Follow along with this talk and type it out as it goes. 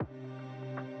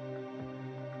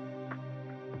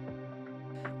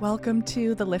Welcome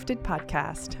to the Lifted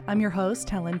Podcast. I'm your host,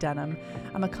 Helen Denham.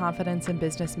 I'm a confidence and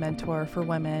business mentor for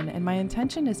women, and my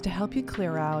intention is to help you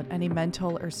clear out any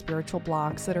mental or spiritual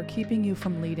blocks that are keeping you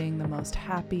from leading the most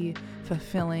happy,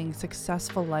 fulfilling,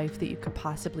 successful life that you could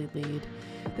possibly lead.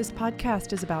 This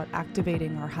podcast is about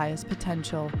activating our highest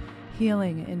potential,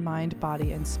 healing in mind,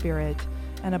 body, and spirit,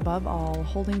 and above all,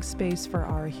 holding space for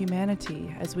our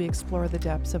humanity as we explore the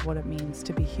depths of what it means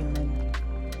to be human.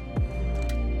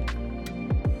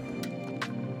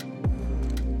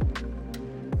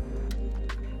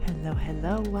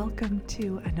 Hello, welcome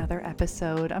to another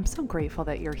episode. I'm so grateful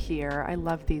that you're here. I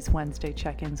love these Wednesday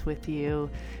check-ins with you.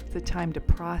 It's a time to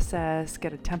process,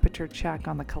 get a temperature check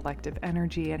on the collective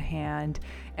energy at hand.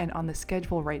 And on the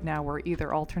schedule right now, we're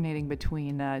either alternating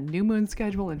between new moon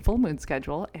schedule and full moon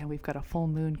schedule, and we've got a full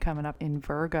moon coming up in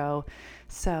Virgo.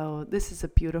 So this is a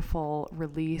beautiful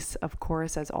release, of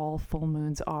course, as all full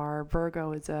moons are.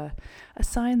 Virgo is a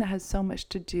sign that has so much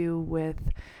to do with,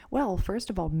 well, first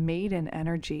of all, maiden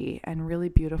energy and really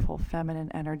beautiful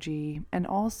feminine energy, and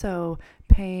also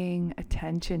paying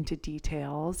attention to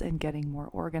details and getting more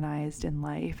organized in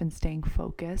life and staying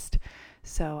focused.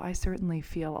 So I certainly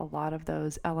feel a lot of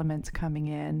those elements coming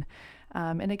in.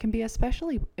 And it can be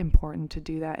especially important to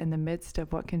do that in the midst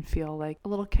of what can feel like a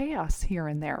little chaos here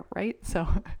and there, right? So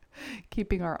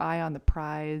keeping our eye on the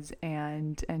prize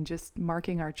and just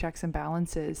marking our checks and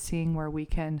balances, seeing where we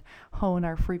can hone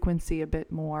our frequency a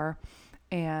bit more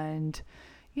and,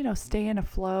 you know, stay in a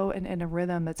flow and in a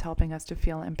rhythm that's helping us to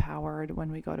feel empowered when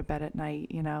we go to bed at night,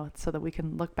 you know, so that we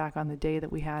can look back on the day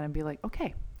that we had and be like,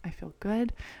 okay, I feel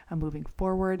good, I'm moving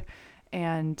forward.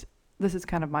 And this is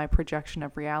kind of my projection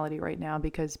of reality right now,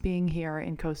 because being here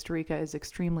in Costa Rica is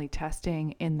extremely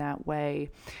testing in that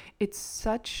way. It's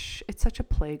such a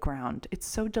playground. It's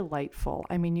so delightful.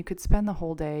 I mean, you could spend the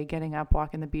whole day getting up,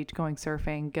 walking the beach, going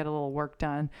surfing, get a little work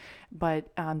done. But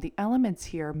the elements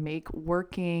here make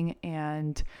working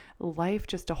and life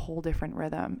just a whole different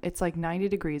rhythm. It's like 90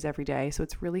 degrees every day, so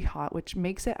it's really hot, which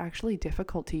makes it actually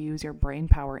difficult to use your brain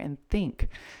power and think,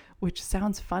 which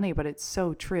sounds funny, but it's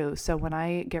so true. So when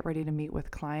I get ready to meet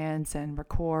with clients and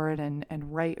record and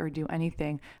write or do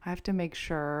anything, I have to make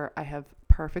sure I have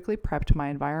perfectly prepped my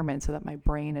environment so that my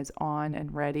brain is on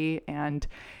and ready. And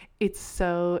it's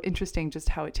so interesting just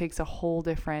how it takes a whole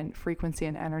different frequency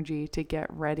and energy to get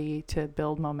ready to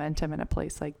build momentum in a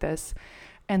place like this.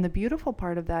 And the beautiful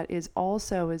part of that is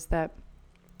that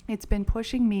it's been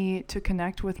pushing me to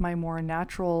connect with my more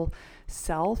natural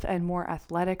self and more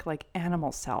athletic, like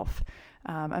animal self.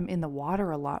 I'm in the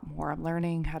water a lot more. I'm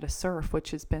learning how to surf,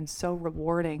 which has been so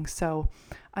rewarding. So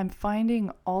I'm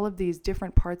finding all of these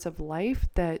different parts of life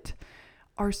that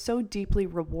are so deeply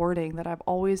rewarding that I've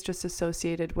always just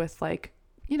associated with, like,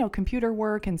 you know, computer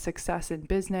work and success in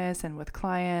business and with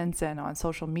clients and on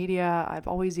social media. I've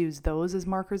always used those as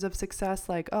markers of success.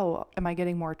 Like, oh, am I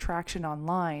getting more traction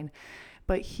online?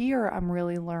 But here I'm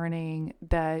really learning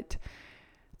that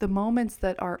the moments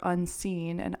that are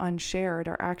unseen and unshared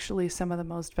are actually some of the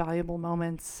most valuable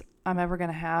moments I'm ever going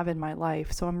to have in my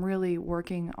life. So I'm really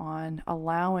working on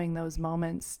allowing those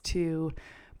moments to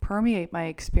permeate my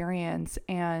experience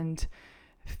and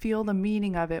feel the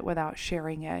meaning of it without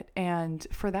sharing it. And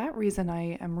for that reason,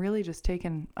 I am really just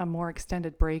taking a more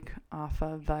extended break off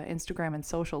of Instagram and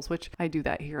socials, which I do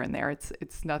that here and there.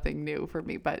 It's nothing new for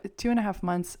me, but 2.5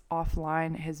 months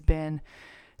offline has been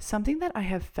something that I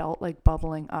have felt like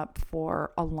bubbling up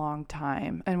for a long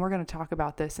time. And we're going to talk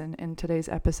about this in today's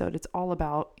episode. It's all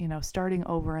about, you know, starting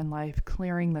over in life,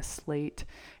 clearing the slate,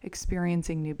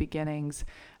 experiencing new beginnings.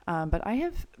 But I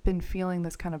have been feeling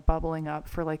this kind of bubbling up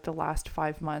for like the last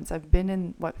 5 months. I've been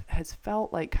in what has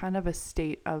felt like kind of a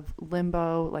state of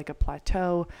limbo, like a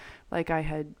plateau, like I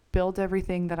had built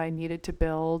everything that I needed to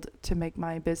build to make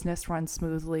my business run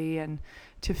smoothly and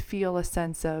to feel a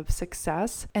sense of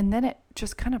success. And then it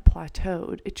just kind of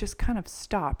plateaued. It just kind of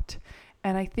stopped.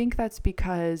 And I think that's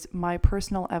because my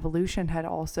personal evolution had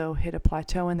also hit a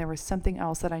plateau and there was something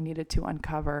else that I needed to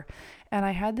uncover. And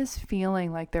I had this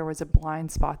feeling like there was a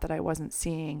blind spot that I wasn't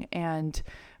seeing. And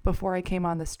before I came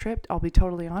on this trip, I'll be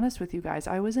totally honest with you guys,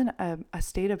 I was in a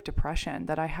state of depression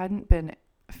that I hadn't been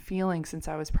feeling since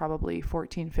I was probably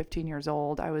 14, 15 years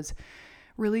old. I was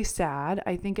really sad.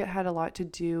 I think it had a lot to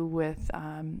do with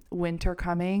winter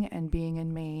coming and being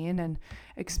in Maine and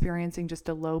experiencing just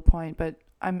a low point. But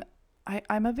I'm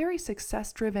a very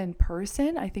success-driven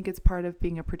person. I think it's part of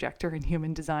being a projector in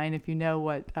human design. If you know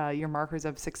what your markers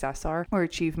of success are or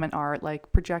achievement are,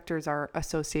 like projectors are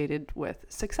associated with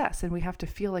success, and we have to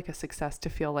feel like a success to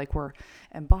feel like we're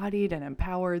embodied and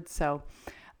empowered. So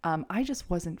I just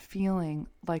wasn't feeling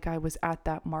like I was at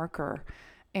that marker.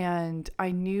 And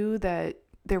I knew that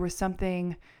there was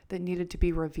something that needed to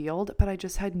be revealed, but I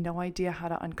just had no idea how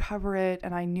to uncover it.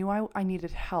 And I knew I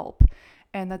needed help.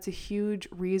 And that's a huge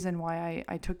reason why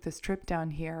I took this trip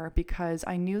down here, because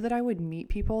I knew that I would meet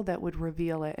people that would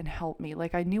reveal it and help me.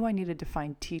 Like I knew I needed to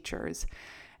find teachers.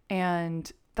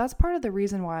 And that's part of the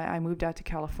reason why I moved out to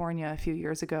California a few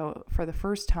years ago for the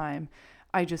first time.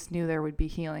 I just knew there would be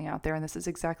healing out there. And this is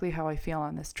exactly how I feel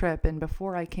on this trip. And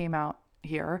before I came out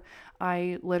here,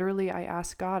 I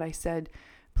asked God, I said,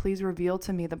 please reveal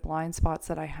to me the blind spots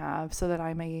that I have so that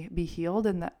I may be healed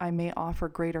and that I may offer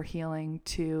greater healing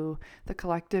to the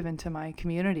collective and to my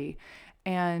community.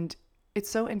 And it's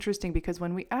so interesting because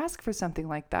when we ask for something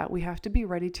like that, we have to be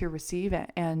ready to receive it.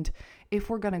 And if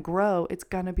we're going to grow, it's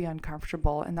going to be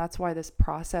uncomfortable. And that's why this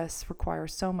process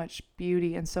requires so much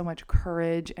beauty and so much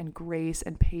courage and grace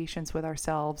and patience with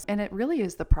ourselves. And it really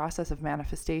is the process of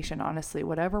manifestation, honestly.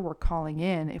 Whatever we're calling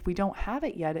in, if we don't have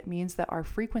it yet, it means that our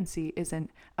frequency isn't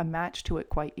a match to it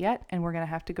quite yet. And we're going to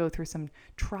have to go through some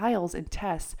trials and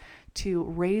tests to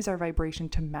raise our vibration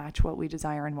to match what we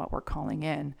desire and what we're calling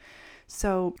in.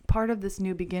 So part of this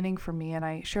new beginning for me, and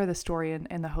I share the story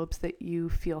in the hopes that you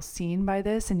feel seen by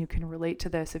this and you can relate to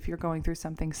this if you're going through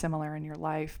something similar in your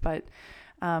life. But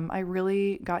I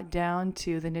really got down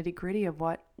to the nitty gritty of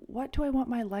what do I want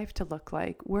my life to look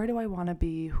like? Where do I want to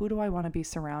be? Who do I want to be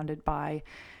surrounded by?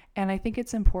 And I think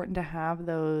it's important to have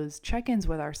those check-ins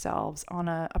with ourselves on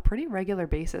a pretty regular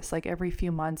basis, like every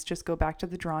few months. Just go back to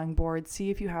the drawing board, see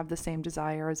if you have the same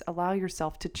desires, allow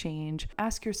yourself to change,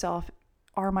 ask yourself,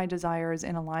 are my desires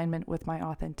in alignment with my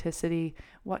authenticity?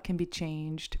 What can be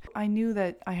changed? I knew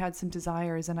that I had some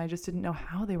desires and I just didn't know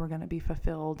how they were going to be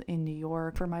fulfilled in New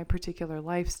York for my particular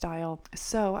lifestyle.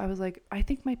 So I was like, I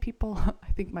think my people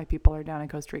are down in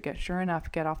Costa Rica. Sure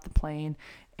enough, get off the plane.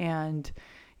 And,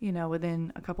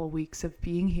 within a couple of weeks of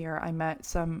being here, I met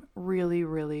some really,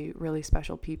 really, really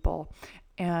special people.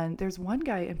 And there's one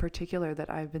guy in particular that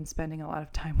I've been spending a lot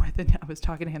of time with. And I was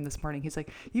talking to him this morning. He's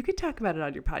like, you could talk about it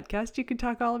on your podcast. You could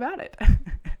talk all about it.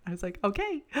 I was like,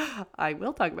 okay, I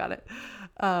will talk about it.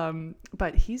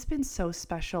 But he's been so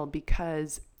special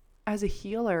because as a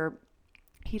healer,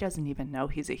 he doesn't even know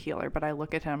he's a healer, but I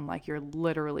look at him like, you're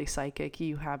literally psychic.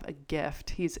 You have a gift.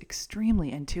 He's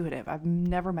extremely intuitive. I've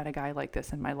never met a guy like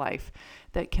this in my life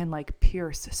that can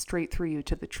pierce straight through you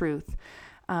to the truth.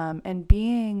 And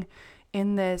being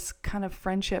in this kind of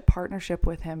friendship partnership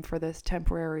with him for this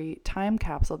temporary time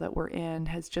capsule that we're in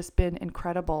has just been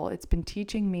incredible. It's been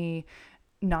teaching me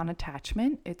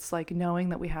non-attachment. It's like knowing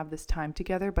that we have this time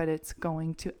together, but it's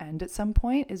going to end at some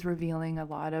point, is revealing a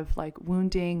lot of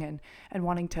wounding and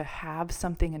wanting to have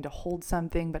something and to hold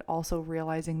something, but also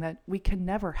realizing that we can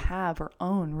never have or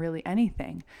own really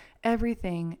anything.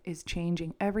 Everything is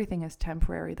changing. Everything is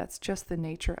temporary. That's just the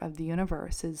nature of the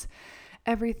universe.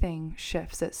 Everything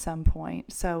shifts at some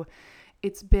point. So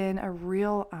it's been a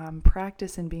real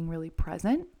practice in being really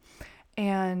present.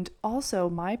 And also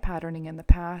my patterning in the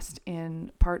past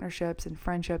in partnerships and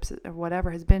friendships or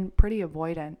whatever has been pretty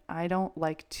avoidant. I don't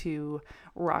like to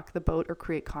rock the boat or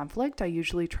create conflict. I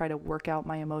usually try to work out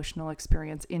my emotional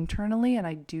experience internally, and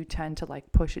I do tend to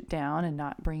push it down and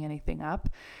not bring anything up.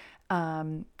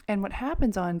 And what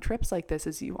happens on trips like this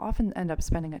is you often end up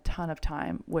spending a ton of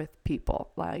time with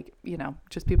people,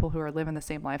 just people who are living the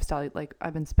same lifestyle. Like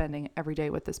I've been spending every day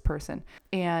with this person,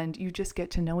 and you just get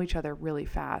to know each other really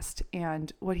fast.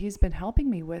 And what he's been helping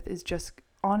me with is just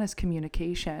honest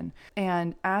communication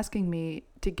and asking me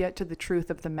to get to the truth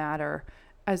of the matter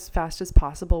as fast as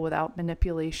possible without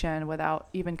manipulation, without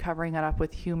even covering it up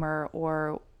with humor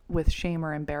or with shame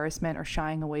or embarrassment or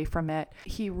shying away from it.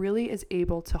 He really is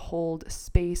able to hold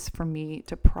space for me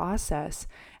to process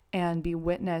and be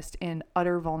witnessed in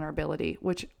utter vulnerability,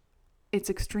 which it's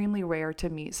extremely rare to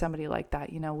meet somebody like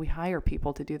that. We hire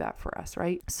people to do that for us,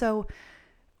 right? So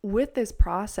with this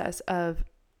process of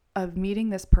meeting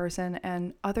this person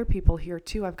and other people here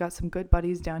too, I've got some good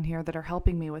buddies down here that are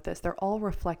helping me with this. They're all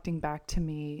reflecting back to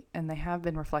me, and they have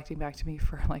been reflecting back to me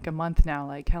for a month now.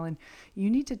 Like, Helen, you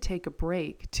need to take a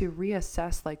break to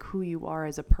reassess who you are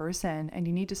as a person, and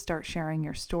you need to start sharing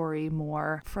your story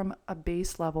more from a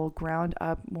base level, ground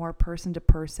up, more person to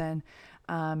person,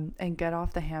 and get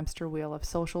off the hamster wheel of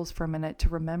socials for a minute to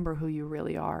remember who you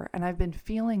really are. And I've been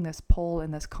feeling this pull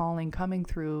and this calling coming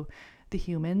through the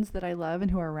humans that I love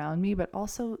and who are around me, but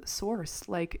also source.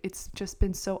 It's just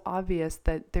been so obvious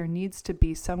that there needs to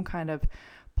be some kind of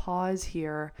pause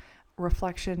here,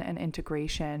 reflection and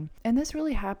integration. And this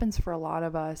really happens for a lot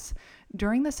of us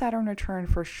during the Saturn return,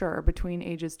 for sure. Between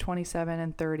ages 27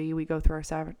 and 30, we go through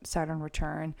our Saturn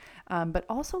return. But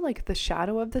also like the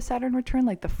shadow of the Saturn return,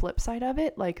 like the flip side of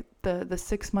it, like the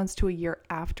 6 months to a year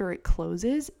after it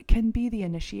closes can be the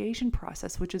initiation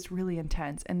process, which is really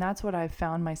intense. And that's what I've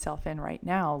found myself in right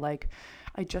now. Like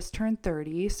I just turned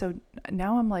 30. So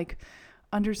now I'm like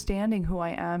understanding who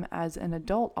I am as an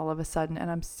adult all of a sudden, and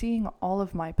I'm seeing all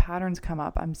of my patterns come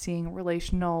up. I'm seeing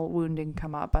relational wounding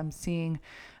come up. I'm seeing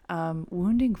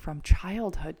wounding from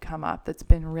childhood come up that's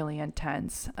been really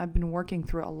intense. I've been working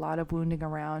through a lot of wounding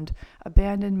around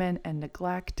abandonment and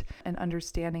neglect, and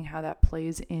understanding how that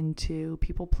plays into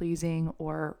people pleasing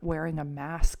or wearing a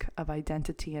mask of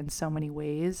identity in so many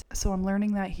ways. So I'm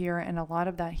learning that here, and a lot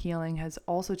of that healing has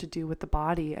also to do with the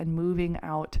body and moving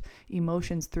out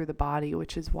emotions through the body,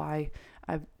 which is why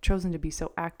I've chosen to be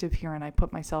so active here, and I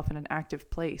put myself in an active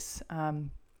place.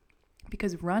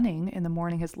 Because running in the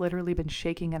morning has literally been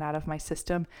shaking it out of my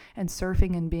system, and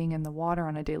surfing and being in the water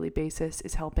on a daily basis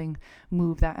is helping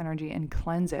move that energy and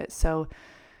cleanse it. So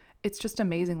it's just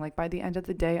amazing. Like by the end of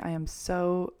the day, I am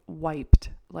so wiped,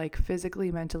 like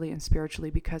physically, mentally, and spiritually,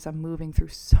 because I'm moving through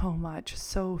so much,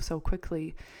 so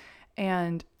quickly.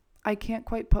 And I can't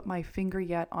quite put my finger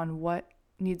yet on what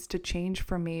needs to change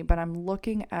for me, but I'm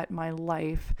looking at my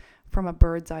life from a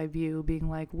bird's eye view, being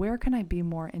like, where can I be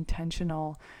more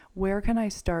intentional? Where can I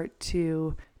start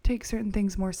to take certain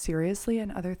things more seriously and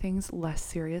other things less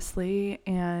seriously?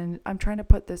 And I'm trying to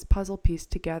put this puzzle piece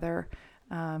together,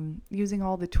 using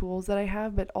all the tools that I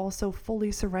have, but also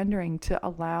fully surrendering to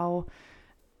allow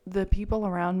the people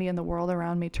around me and the world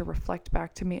around me to reflect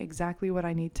back to me exactly what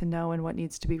I need to know and what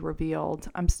needs to be revealed.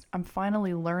 I'm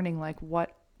finally learning like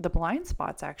what the blind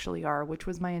spots actually are, which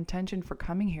was my intention for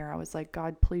coming here. I was like,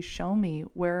 God, please show me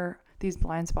where these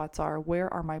blind spots are.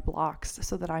 Where are my blocks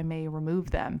so that I may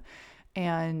remove them?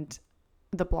 And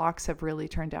the blocks have really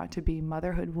turned out to be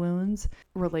motherhood wounds,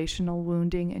 relational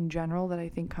wounding in general that I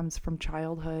think comes from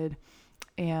childhood,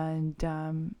 and,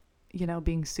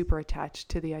 being super attached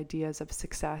to the ideas of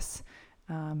success.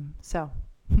 So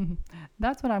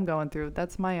that's what I'm going through.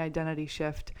 That's my identity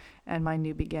shift and my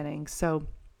new beginning. So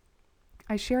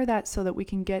I share that so that we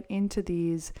can get into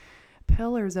these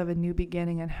pillars of a new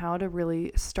beginning and how to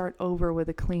really start over with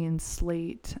a clean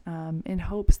slate, in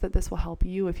hopes that this will help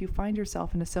you if you find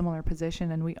yourself in a similar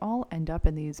position. And we all end up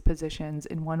in these positions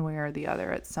in one way or the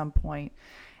other at some point.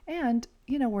 And,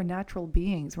 we're natural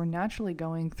beings. We're naturally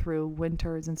going through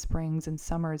winters and springs and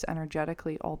summers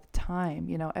energetically all the time.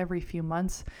 Every few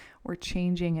months we're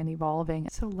changing and evolving.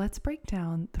 So let's break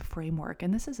down the framework.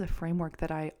 And this is a framework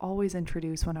that I always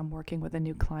introduce when I'm working with a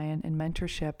new client in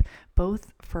mentorship,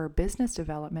 both for business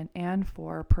development and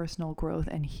for personal growth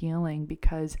and healing,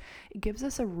 because it gives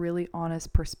us a really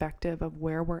honest perspective of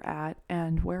where we're at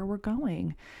and where we're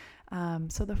going.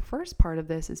 So the first part of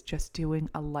this is just doing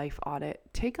a life audit.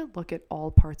 Take a look at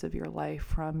all parts of your life,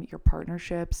 from your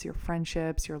partnerships, your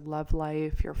friendships, your love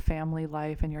life, your family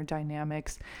life, and your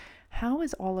dynamics. How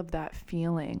is all of that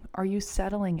feeling? Are you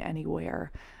settling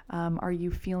anywhere? Are you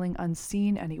feeling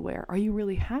unseen anywhere? Are you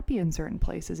really happy in certain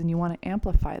places and you want to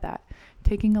amplify that?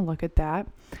 Taking a look at that.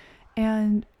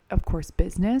 And of course,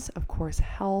 business, of course,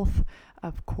 health,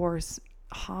 of course,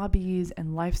 hobbies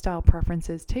and lifestyle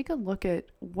preferences. Take a look at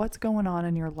what's going on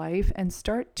in your life and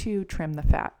start to trim the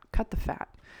fat, cut the fat.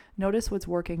 Notice what's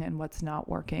working and what's not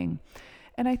working.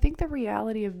 And I think the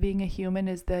reality of being a human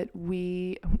is that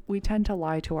we tend to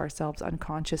lie to ourselves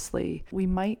unconsciously. We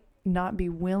might not be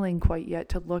willing quite yet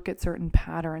to look at certain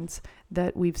patterns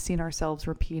that we've seen ourselves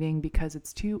repeating because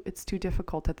it's too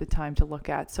difficult at the time to look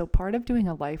at. So part of doing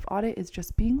a life audit is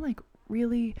just being like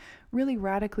really, really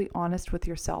radically honest with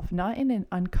yourself, not in an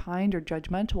unkind or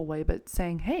judgmental way, but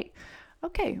saying, hey,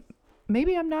 okay,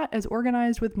 maybe I'm not as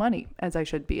organized with money as I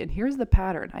should be. And here's the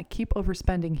pattern. I keep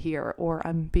overspending here, or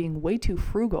I'm being way too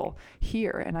frugal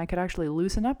here, and I could actually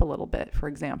loosen up a little bit, for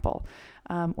example.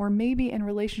 Or maybe in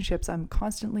relationships, I'm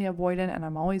constantly avoidant and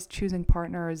I'm always choosing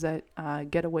partners that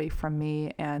get away from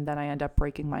me, and then I end up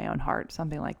breaking my own heart,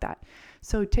 something like that.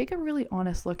 So take a really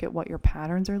honest look at what your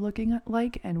patterns are looking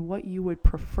like and what you would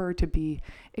prefer to be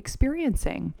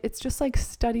experiencing. It's just like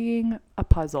studying a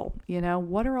puzzle.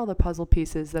 What are all the puzzle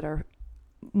pieces that are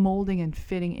molding and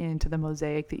fitting into the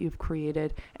mosaic that you've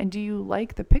created? And do you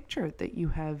like the picture that you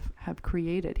have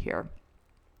created here?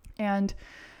 And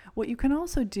what you can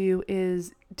also do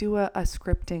is do a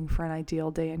scripting for an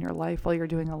ideal day in your life while you're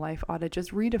doing a life audit.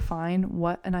 Just redefine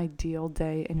what an ideal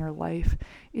day in your life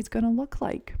is going to look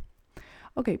like.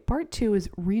 Okay, part 2 is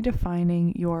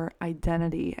redefining your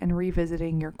identity and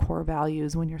revisiting your core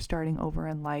values when you're starting over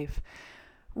in life.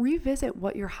 Revisit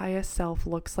what your highest self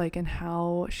looks like and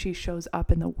how she shows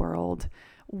up in the world.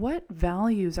 What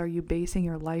values are you basing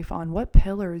your life on? What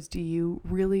pillars do you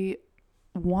really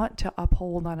want to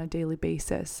uphold on a daily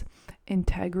basis?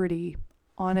 Integrity,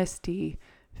 honesty,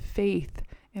 faith,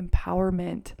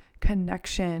 empowerment,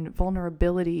 connection,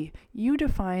 vulnerability. You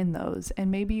define those,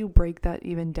 and maybe you break that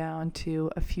even down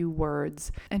to a few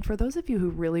words. And for those of you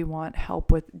who really want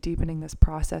help with deepening this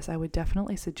process, I would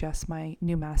definitely suggest my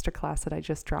new masterclass that I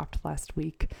just dropped last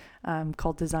week,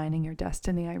 called Designing Your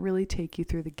Destiny. I really take you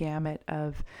through the gamut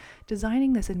of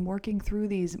designing this and working through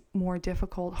these more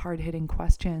difficult, hard-hitting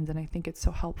questions. And I think it's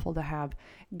so helpful to have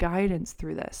guidance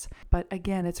through this. But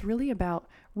again, it's really about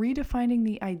redefining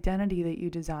the identity that you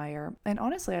desire. And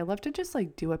honestly, I love to just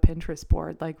do a Pinterest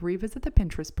board, revisit the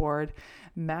Pinterest board,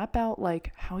 map out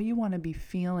how you want to be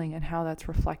feeling and how that's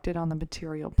reflected on the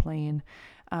material plane.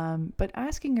 But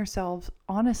asking yourself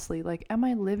honestly, am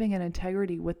I living in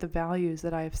integrity with the values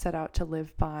that I have set out to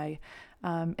live by?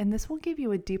 And this will give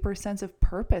you a deeper sense of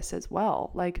purpose as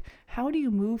well. How do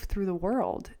you move through the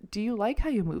world? Do you like how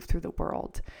you move through the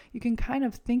world? You can kind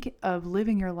of think of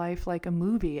living your life like a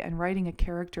movie and writing a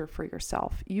character for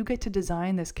yourself. You get to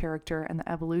design this character and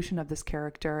the evolution of this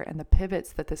character and the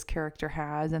pivots that this character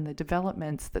has and the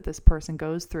developments that this person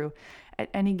goes through at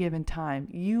any given time.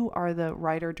 You are the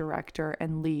writer, director,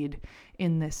 and lead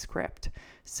in this script.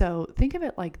 So think of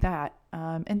it like that.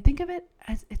 And think of it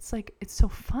as it's so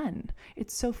fun.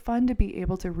 It's so fun to be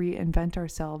able to reinvent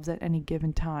ourselves at any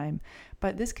given time.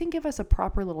 But this can give us a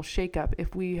proper little shakeup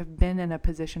if we have been in a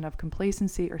position of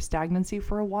complacency or stagnancy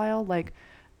for a while.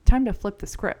 Time to flip the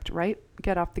script, right?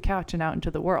 Get off the couch and out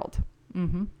into the world.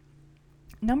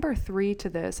 Number 3 to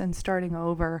this and starting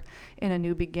over in a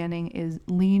new beginning is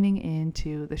leaning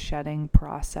into the shedding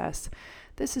process.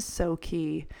 This is so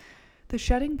key. The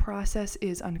shedding process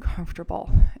is uncomfortable.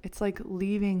 It's like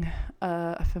leaving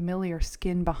a familiar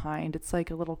skin behind. It's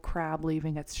like a little crab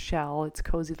leaving its shell, its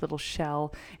cozy little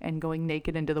shell, and going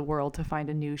naked into the world to find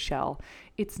a new shell.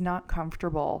 It's not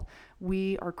comfortable.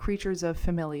 We are creatures of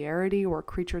familiarity, we're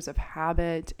creatures of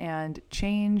habit, and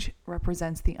change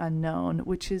represents the unknown,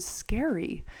 which is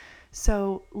scary.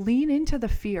 So lean into the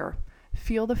fear.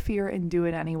 Feel the fear and do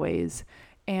it anyways.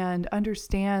 And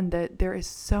understand that there is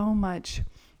so much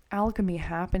alchemy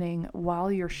happening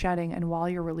while you're shedding and while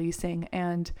you're releasing.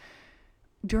 And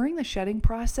during the shedding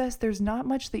process, there's not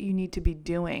much that you need to be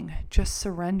doing. Just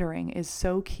surrendering is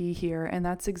so key here. And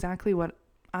that's exactly what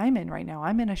I'm in right now.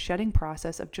 I'm in a shedding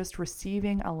process of just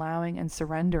receiving, allowing, and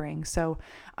surrendering. So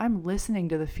I'm listening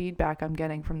to the feedback I'm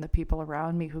getting from the people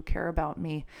around me who care about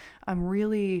me. I'm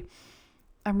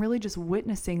really just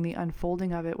witnessing the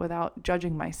unfolding of it without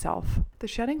judging myself. The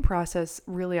shedding process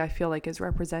really, I feel like, is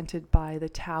represented by the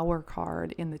Tower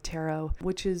card in the tarot,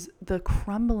 which is the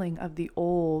crumbling of the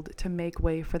old to make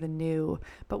way for the new.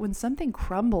 But when something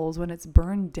crumbles, when it's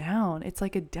burned down, it's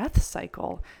like a death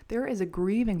cycle. There is a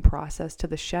grieving process to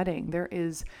the shedding. There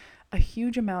is a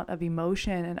huge amount of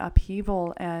emotion and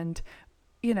upheaval and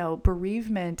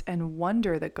bereavement and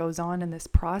wonder that goes on in this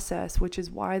process, which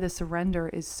is why the surrender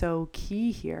is so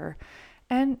key here.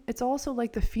 And it's also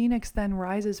like the phoenix then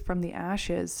rises from the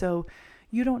ashes. So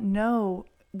you don't know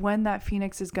when that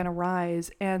phoenix is going to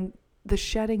rise. And the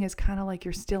shedding is kind of like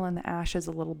you're still in the ashes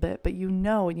a little bit, but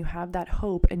and you have that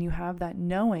hope and you have that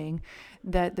knowing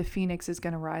that the phoenix is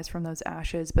going to rise from those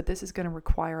ashes, but this is going to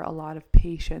require a lot of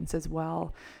patience as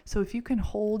well. So if you can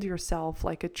hold yourself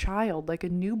like a child, like a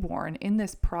newborn in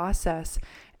this process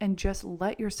and just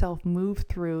let yourself move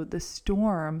through the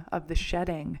storm of the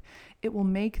shedding, it will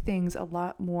make things a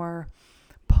lot more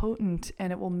potent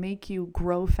and it will make you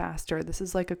grow faster. This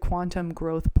is like a quantum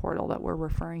growth portal that we're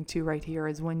referring to right here,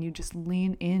 is when you just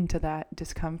lean into that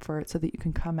discomfort so that you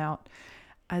can come out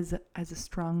as a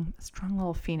strong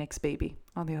little phoenix baby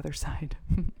on the other side.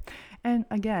 And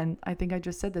again, I think I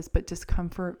just said this, but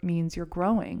discomfort means you're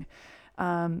growing.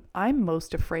 I'm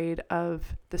most afraid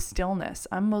of the stillness.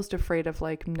 I'm most afraid of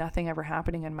nothing ever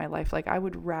happening in my life. I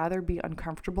would rather be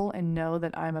uncomfortable and know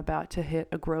that I'm about to hit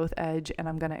a growth edge and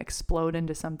I'm going to explode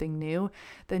into something new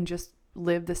than just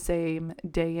live the same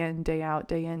day in, day out,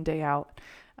 day in, day out.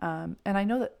 And I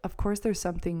know that, of course, there's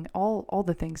something, all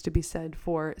the things to be said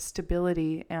for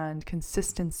stability and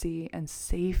consistency and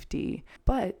safety.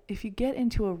 But if you get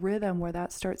into a rhythm where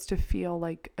that starts to feel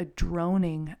like a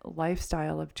droning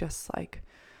lifestyle of just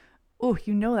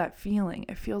that feeling.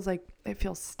 It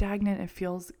feels stagnant. It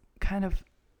feels kind of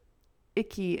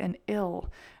icky and ill.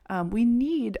 We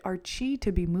need our chi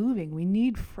to be moving. We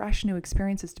need fresh new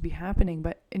experiences to be happening.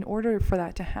 But in order for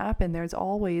that to happen, there's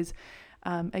always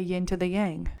a yin to the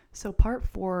yang. So part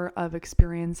 4 of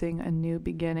experiencing a new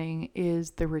beginning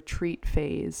is the retreat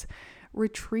phase.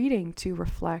 Retreating to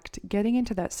reflect, getting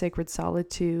into that sacred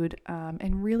solitude,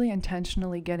 and really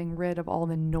intentionally getting rid of all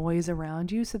the noise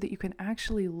around you so that you can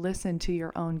actually listen to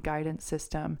your own guidance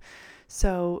system.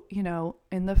 So,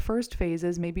 in the first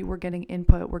phases, maybe we're getting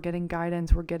input, we're getting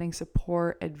guidance, we're getting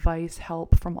support, advice,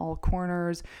 help from all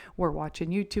corners. We're watching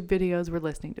YouTube videos, we're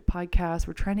listening to podcasts,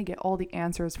 we're trying to get all the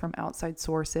answers from outside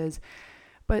sources.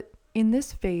 But in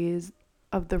this phase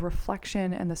of the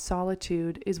reflection and the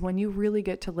solitude is when you really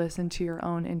get to listen to your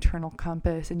own internal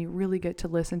compass, and you really get to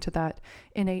listen to that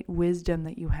innate wisdom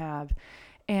that you have.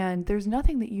 And there's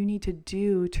nothing that you need to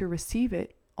do to receive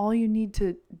it. All you need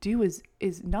to do is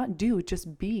not do,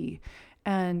 just be,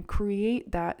 and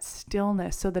create that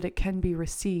stillness so that it can be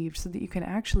received, so that you can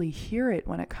actually hear it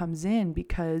when it comes in,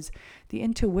 because the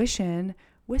intuition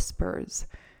whispers.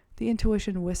 The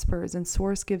intuition whispers, and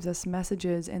Source gives us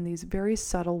messages in these very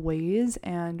subtle ways.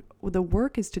 And the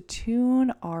work is to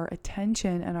tune our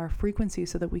attention and our frequency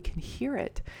so that we can hear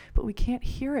it. But we can't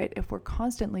hear it if we're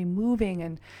constantly moving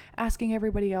and asking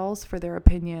everybody else for their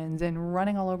opinions and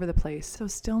running all over the place. So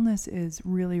stillness is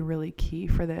really, really key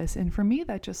for this. And for me,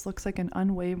 that just looks like an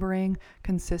unwavering,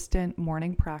 consistent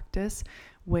morning practice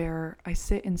where I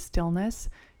sit in stillness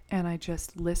and I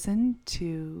just listen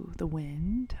to the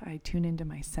wind. I tune into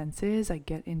my senses. I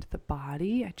get into the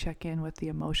body. I check in with the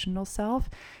emotional self.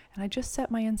 And I just set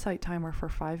my insight timer for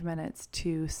 5 minutes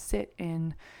to sit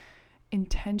in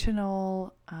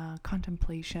intentional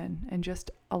contemplation and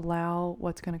just allow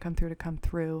what's going to come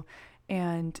through.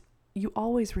 And you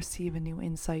always receive a new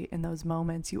insight in those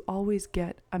moments. You always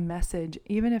get a message,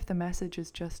 even if the message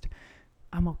is just,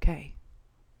 I'm okay.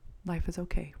 Life is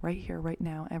okay. Right here, right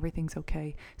now, everything's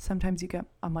okay. Sometimes you get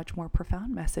a much more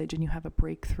profound message and you have a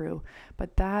breakthrough.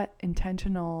 But that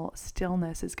intentional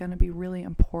stillness is going to be really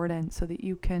important so that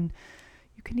you can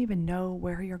even know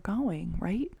where you're going,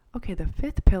 right? Okay, the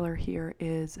 5th pillar here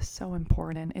is so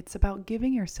important. It's about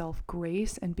giving yourself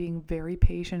grace and being very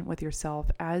patient with yourself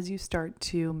as you start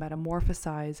to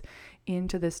metamorphosize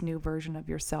into this new version of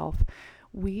yourself.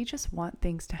 We just want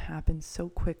things to happen so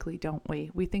quickly, don't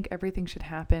we? We think everything should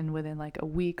happen within like a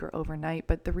week or overnight,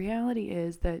 but the reality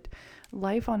is that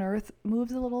life on Earth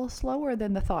moves a little slower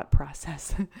than the thought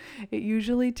process. It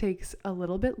usually takes a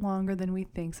little bit longer than we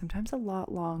think, sometimes a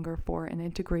lot longer for an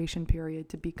integration period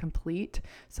to be complete.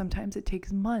 Sometimes it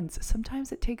takes months.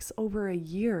 Sometimes it takes over a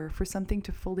year for something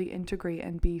to fully integrate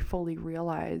and be fully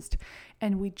realized.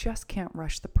 And we just can't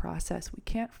rush the process. We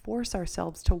can't force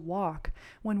ourselves to walk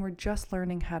when we're just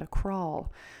learning how to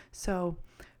crawl. So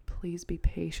please be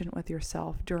patient with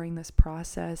yourself during this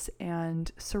process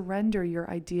and surrender your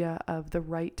idea of the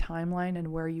right timeline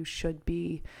and where you should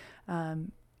be.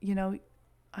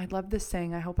 I love this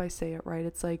saying. I hope I say it right.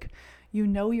 It's like,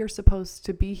 you're supposed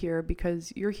to be here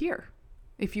because you're here.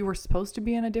 If you were supposed to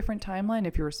be in a different timeline,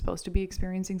 if you were supposed to be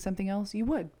experiencing something else, you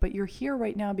would. But you're here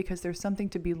right now because there's something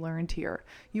to be learned here.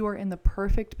 You are in the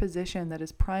perfect position that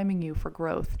is priming you for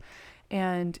growth.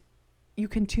 And you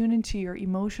can tune into your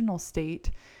emotional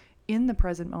state in the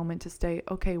present moment to say,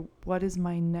 okay, what is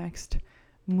my next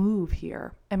move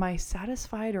here? Am I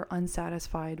satisfied or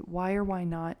unsatisfied? Why or why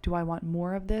not? Do I want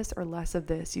more of this or less of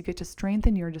this? You get to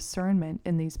strengthen your discernment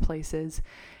in these places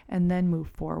and then move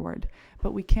forward.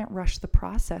 But we can't rush the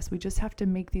process. We just have to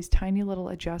make these tiny little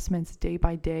adjustments day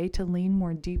by day to lean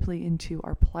more deeply into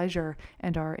our pleasure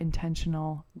and our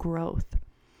intentional growth.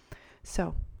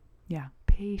 So, yeah,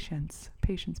 patience.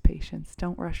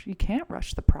 Don't rush. You can't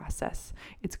rush the process.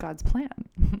 It's God's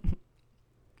plan.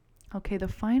 Okay, the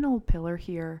final pillar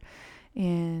here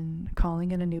in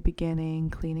calling in a new beginning,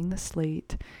 cleaning the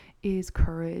slate, is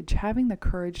courage. Having the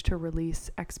courage to release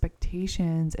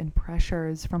expectations and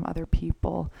pressures from other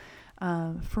people.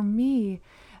 For me,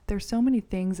 there's so many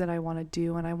things that I want to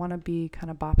do, and I want to be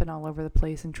kind of bopping all over the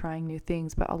place and trying new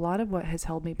things. But a lot of what has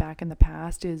held me back in the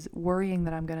past is worrying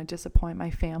that I'm going to disappoint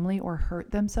my family or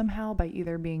hurt them somehow by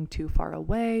either being too far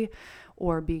away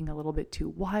or being a little bit too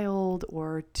wild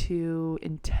or too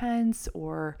intense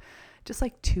or just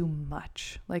like too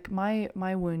much. Like my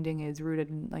wounding is rooted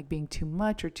in like being too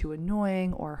much or too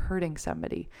annoying or hurting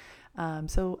somebody.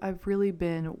 So I've really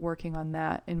been working on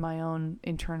that in my own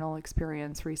internal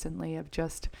experience recently of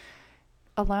just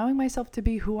allowing myself to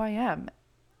be who I am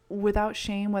without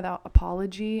shame, without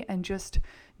apology, and just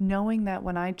knowing that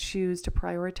when I choose to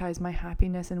prioritize my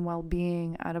happiness and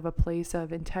well-being out of a place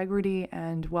of integrity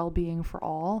and well-being for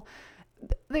all,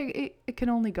 it can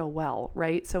only go well,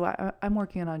 right? So I'm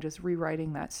working on just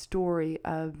rewriting that story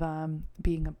of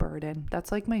being a burden.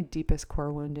 That's like my deepest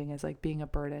core wounding, is like being a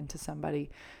burden to somebody.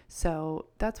 So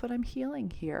that's what I'm healing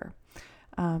here.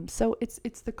 So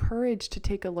it's the courage to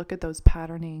take a look at those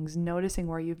patternings, noticing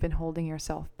where you've been holding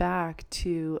yourself back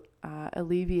to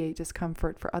alleviate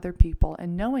discomfort for other people,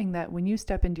 and knowing that when you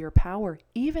step into your power,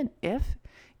 even if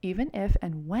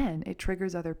and when it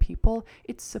triggers other people,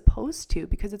 it's supposed to,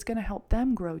 because it's going to help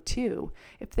them grow too.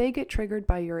 If they get triggered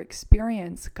by your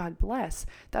experience, God bless,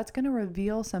 that's going to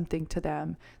reveal something to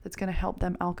them that's going to help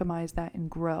them alchemize that and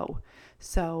grow.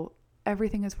 So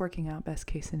everything is working out best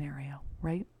case scenario,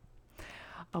 right?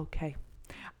 Okay,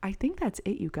 I think that's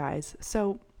it, you guys.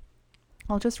 So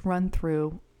I'll just run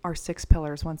through our 6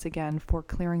 pillars once again for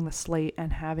clearing the slate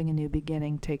and having a new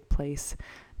beginning take place.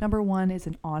 Number 1 is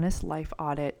an honest life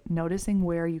audit, noticing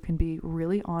where you can be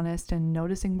really honest and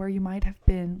noticing where you might have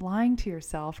been lying to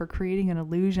yourself or creating an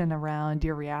illusion around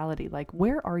your reality. Like,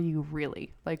 where are you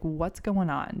really? Like, what's going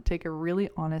on? Take a really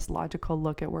honest, logical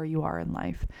look at where you are in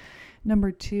life.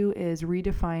 Number 2 is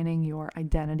redefining your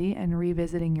identity and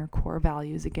revisiting your core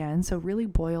values again. So really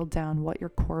boil down what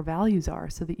your core values are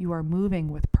so that you are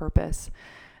moving with purpose.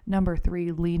 Number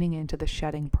 3, leaning into the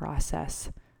shedding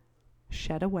process.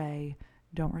 Shed away.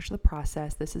 Don't rush the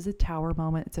process. This is a tower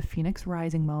moment. It's a phoenix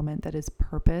rising moment that is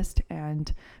purposed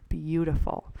and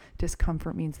beautiful.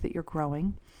 Discomfort means that you're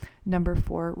growing. Number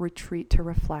 4, retreat to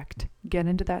reflect. Get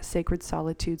into that sacred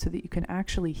solitude so that you can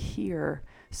actually hear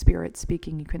spirit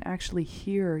speaking. You can actually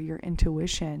hear your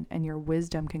intuition, and your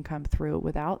wisdom can come through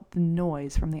without the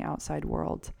noise from the outside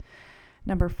world.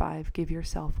 Number 5, give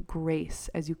yourself grace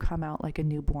as you come out like a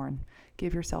newborn.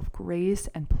 Give yourself grace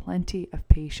and plenty of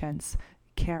patience.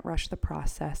 Can't rush the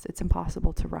process. It's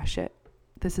impossible to rush it.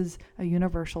 This is a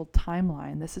universal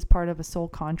timeline. This is part of a soul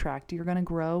contract. You're going to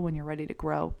grow when you're ready to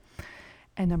grow.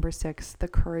 And number 6, the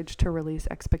courage to release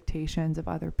expectations of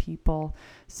other people.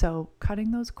 So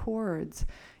cutting those cords,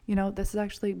 this is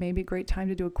actually maybe a great time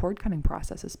to do a cord cutting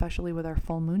process, especially with our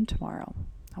full moon tomorrow.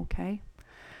 Okay.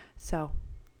 So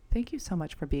thank you so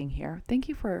much for being here. Thank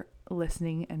you for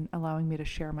listening and allowing me to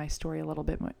share my story a little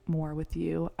bit more with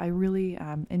you. I really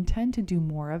intend to do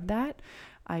more of that.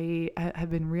 I have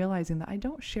been realizing that I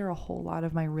don't share a whole lot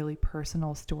of my really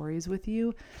personal stories with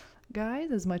you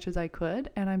guys as much as I could,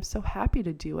 and I'm so happy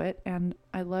to do it. And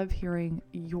I love hearing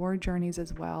your journeys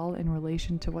as well in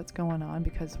relation to what's going on,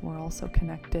 because we're all so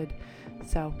connected.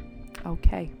 So,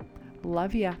 okay.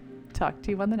 Love ya. Talk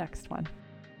to you on the next one.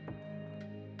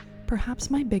 Perhaps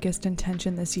my biggest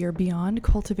intention this year, beyond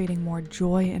cultivating more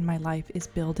joy in my life, is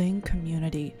building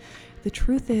community. The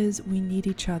truth is, we need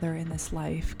each other in this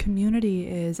life. Community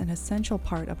is an essential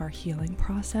part of our healing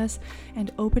process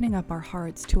and opening up our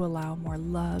hearts to allow more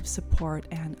love, support,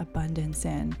 and abundance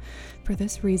in. For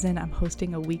this reason, I'm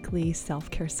hosting a weekly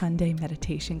Self-Care Sunday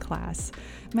meditation class.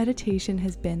 Meditation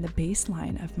has been the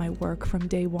baseline of my work from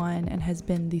day one and has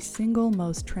been the single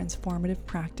most transformative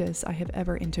practice I have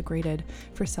ever integrated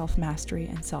for self-mastery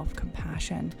and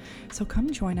self-compassion. So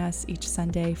come join us each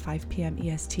Sunday, 5 p.m.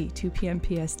 EST, 2 p.m.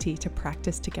 PST, to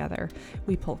practice together.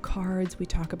 We pull cards, we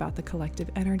talk about the collective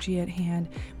energy at hand,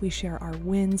 we share our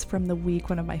wins from the week,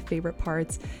 one of my favorite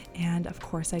parts, and of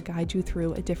course I guide you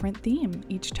through a different theme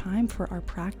each time for our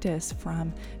practice,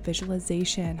 from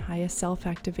visualization, highest self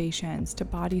activations, to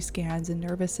body scans and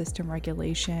nervous system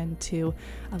regulation, to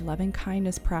a loving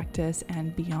kindness practice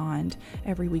and beyond.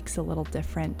 Every week's a little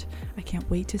different. I can't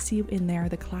wait to see you in there.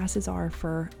 The classes are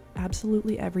for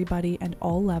absolutely everybody and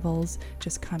all levels.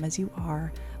 Just come as you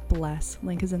are. Bless.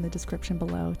 Link is in the description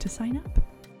below to sign up.